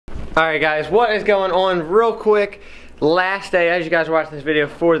Alright guys, what is going on? Real quick, last day as you guys are watching this video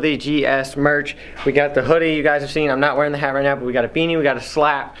for the GS merch. We got the hoodie you guys have seen. I'm not wearing the hat right now, but we got a beanie, we got a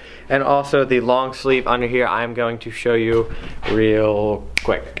slap, and also the long sleeve under here. I'm going to show you real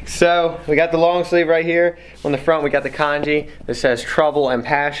quick. So we got the long sleeve right here. On the front we got the kanji that says trouble and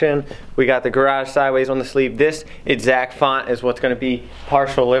passion. We got the garage sideways on the sleeve. This exact font is what's going to be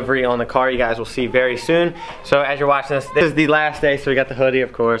partial livery on the car. You guys will see very soon. So as you're watching this is the last day. So we got the hoodie,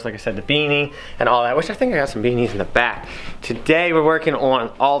 of course, like I said, the beanie and all that, which I think I got some beanies in the back. Today we're working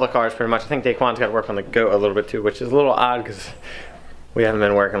on all the cars pretty much. I think Daquan's got to work on the goat a little bit too, which is a little odd because we haven't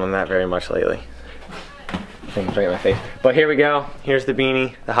been working on that very much lately. I think I'm putting it in my face. But here we go. Here's the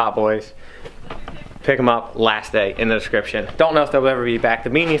beanie, the Hot Boys. Pick them up last day in the description. Don't know if they'll ever be back. The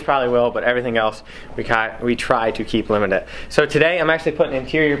beanies probably will, but everything else we try to keep limited. So today I'm actually putting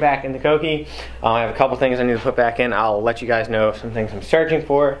interior back in the Koki. I have a couple things I need to put back in. I'll let you guys know some things I'm searching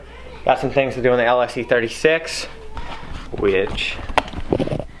for. Got some things to do on the LSE 36, which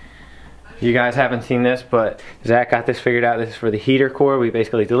you guys haven't seen this, but Zach got this figured out. This is for the heater core. We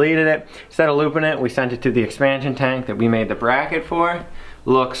basically deleted it. Instead of looping it, we sent it to the expansion tank that we made the bracket for.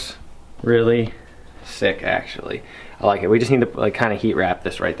 Looks really sick, actually. I like it. We just need to like kind of heat wrap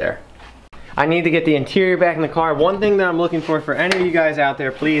this right there. I need to get the interior back in the car. One thing that I'm looking for any of you guys out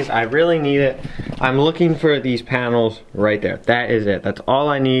there, please, I really need it. I'm looking for these panels right there. That is it. That's all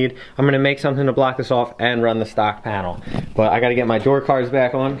I need. I'm gonna make something to block this off and run the stock panel. But I gotta get my door cards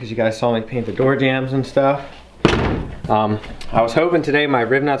back on because you guys saw me paint the door jambs and stuff. I was hoping today my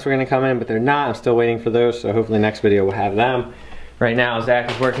rib nuts were gonna come in, but they're not. I'm still waiting for those, so hopefully next video we'll have them. Right now, Zach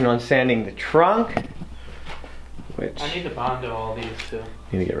is working on sanding the trunk, which I need to Bondo all these too.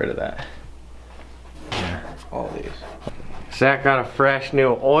 Need to get rid of that. Yeah, all these. Zach got a fresh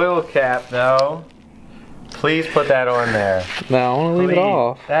new oil cap though. Please put that on there. No, I want to leave it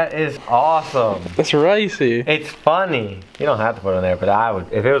off. That is awesome. It's racy. It's funny. You don't have to put it on there, but I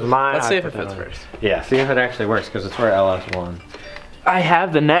would. If it was mine, let's see if it fits first. Yeah, see if it actually works because it's for LS1. I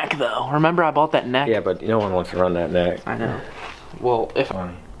have the neck though. Remember I bought that neck? Yeah, but no one wants to run that neck. I know. Well, if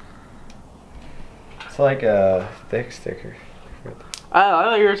funny. It's like a thick sticker. I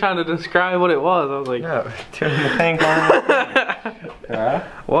thought you were trying to describe what it was. I was like, no, two in the tank, one in the huh?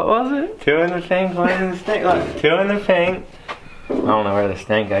 What was it? Two in the tank, one in the stink. Look, two in the tank. I don't know where the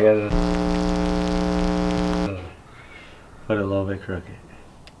stink. I guess put it a little bit crooked.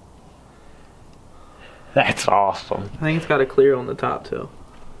 That's awesome. I think it's got a clear on the top too.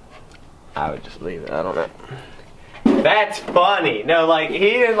 I would just leave it. I don't know. That's funny. No, like he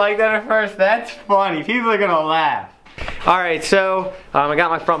didn't like that at first. That's funny. People are gonna laugh. Alright, so I got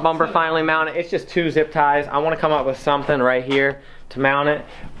my front bumper finally mounted. It's just 2 zip ties. I want to come up with something right here to mount it.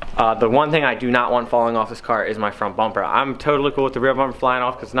 The one thing I do not want falling off this car is my front bumper. I'm totally cool with the rear bumper flying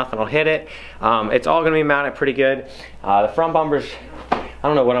off because nothing will hit it. It's all going to be mounted pretty good. The front bumpers, I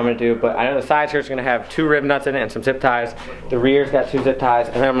don't know what I'm going to do, but I know the side skirt's going to have 2 rib nuts in it and some zip ties. The rear's got 2 zip ties,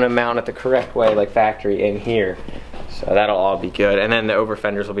 and then I'm going to mount it the correct way, like factory, in here. So that'll all be good. And then the over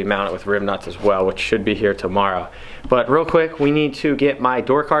fenders will be mounted with rib nuts as well, which should be here tomorrow. But real quick, we need to get my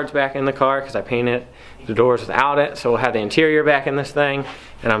door cards back in the car because I painted the doors without it. So we'll have the interior back in this thing.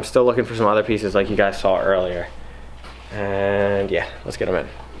 And I'm still looking for some other pieces like you guys saw earlier. And yeah, let's get them in.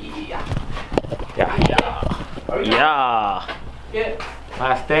 Yeah. Get.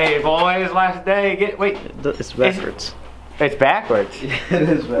 Last day, boys. Last day. Wait. It's backwards. It's backwards. Yeah, it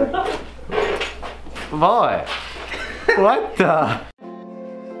is backwards. Boy. What the?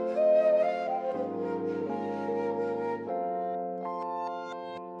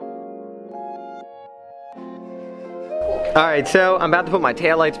 Alright, so I'm about to put my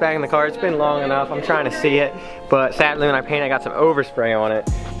taillights back in the car. It's been long enough. I'm trying to see it. But sadly when I paint, I got some overspray on it.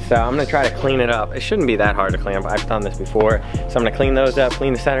 So I'm going to try to clean it up. It shouldn't be that hard to clean up. I've done this before. So I'm going to clean those up,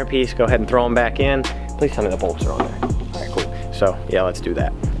 clean the centerpiece, go ahead and throw them back in. Please tell me the bolts are on there. Alright, cool. So yeah, let's do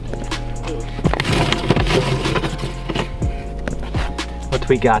that. What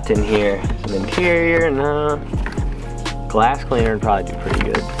we got in here? Some interior, no. Glass cleaner would probably do pretty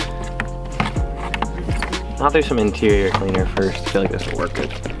good. I'll do some interior cleaner first. I feel like this will work good.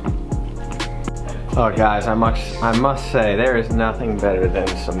 Oh guys, I must say, there is nothing better than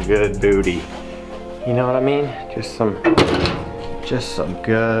some good booty. You know what I mean? Just some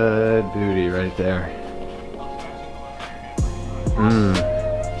good booty right there.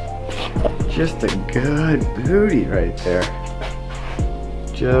 Just a good booty right there.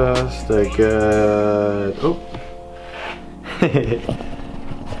 Just a good, oh.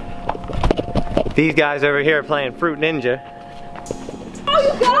 These guys over here are playing Fruit Ninja. Oh,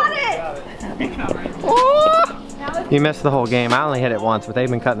 you got it! Oh! Now it's You missed the whole game. I only hit it once, but they've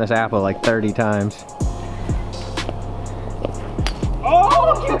been cutting this apple like 30 times.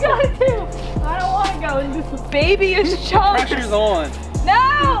 Oh, you got it too. I don't want to go in this babyish chunks. Pressure's on.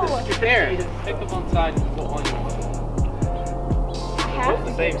 No! There, pick them on side and go on your Both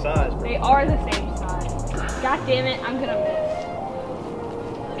the same size, bro. They are the same size. God damn it, I'm gonna miss.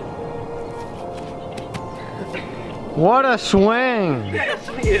 What a swing!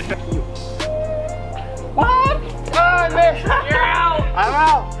 What? Oh, I missed! You're out! I'm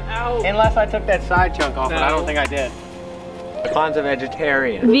out! Ow. Unless I took that side chunk off, but I don't think I did. Kwan's a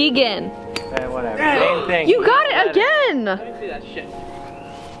vegetarian. Vegan. Whatever. Same thing. You got it again! Let me see that shit.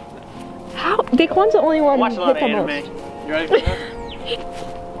 How? Daquan's the only one Watch a who lot hit of the anime. most. You ready for that?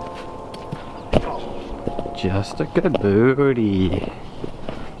 Just a good booty.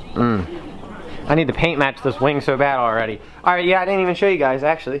 I need to paint match this wing so bad already. Alright, yeah, I didn't even show you guys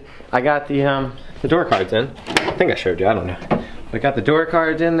actually. I got the door cards in. I think I showed you, I don't know. I got the door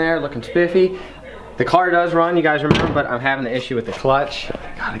cards in there, looking spiffy. The car does run, you guys remember, but I'm having the issue with the clutch.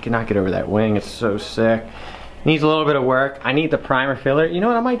 God, I cannot get over that wing, it's so sick. Needs a little bit of work. I need the primer filler. You know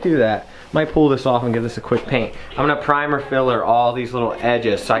what, I might do that. Might pull this off and give this a quick paint. I'm gonna primer filler all these little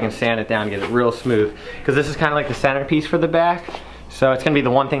edges so I can sand it down and get it real smooth. Because this is kind of like the centerpiece for the back. So it's gonna be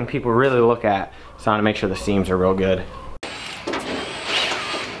the one thing people really look at. So I wanna make sure the seams are real good.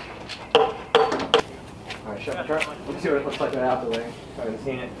 Alright, shut the truck. Let's see what it looks like without the wing. I haven't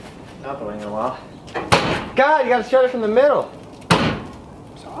seen it without the wing in a while. God, you gotta shut it from the middle.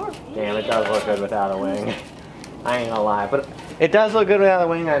 Sorry. Damn, it does look good without a wing. I ain't gonna lie, but it does look good without a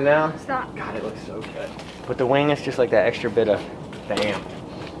wing right now. Stop. God, it looks so good. But the wing is just like that extra bit of damn.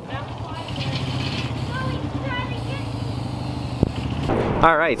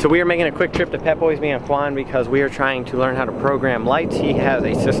 Alright, so we are making a quick trip to Pep Boys, me and Quan, because we are trying to learn how to program lights. He has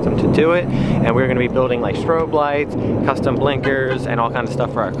a system to do it, and we're going to be building like strobe lights, custom blinkers, and all kinds of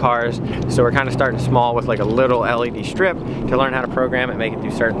stuff for our cars. So we're kind of starting small with like a little LED strip to learn how to program it, make it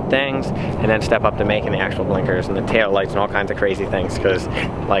do certain things, and then step up to making the actual blinkers and the tail lights and all kinds of crazy things, because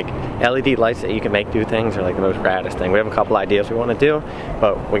like LED lights that you can make do things are like the most raddest thing. We have a couple ideas we want to do,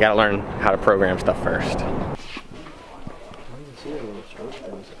 but we got to learn how to program stuff first.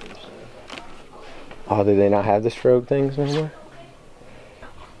 Oh, do they not have the strobe things anymore?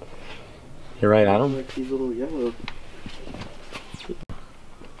 You're right, Adam. Like these little yellow. Look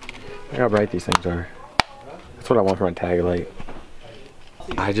how bright these things are. That's what I want for my tag light.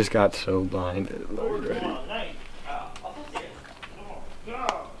 I just got so blinded already.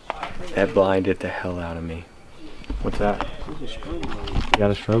 That blinded the hell out of me. What's that? You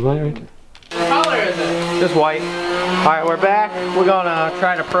got a strobe light right there? What color is it? Just white. Alright, we're back. We're gonna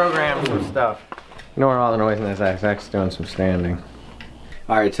try to program some stuff. Ignore all the noise in this Zach's doing some standing.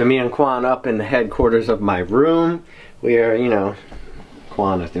 Alright, so me and Quan up in the headquarters of my room. We are, you know,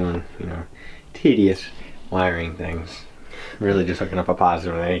 Quan is doing, you know, tedious wiring things. Really just hooking up a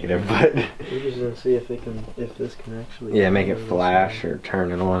positive and a negative, but We're just gonna see if this can actually. yeah, make it flash or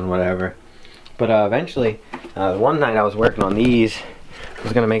turn it on, whatever. But eventually, one night I was working on these. I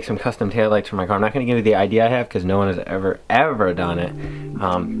was gonna make some custom taillights for my car. I'm not gonna give you the idea I have because no one has ever done it.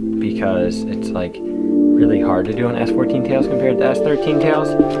 Because it's like really hard to do on S14 tails compared to S13 tails.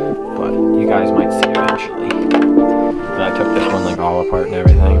 But you guys might see eventually. But I took this one like all apart and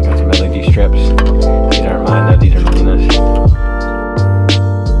everything. Got some LED strips. These aren't mine though, these are Melina's.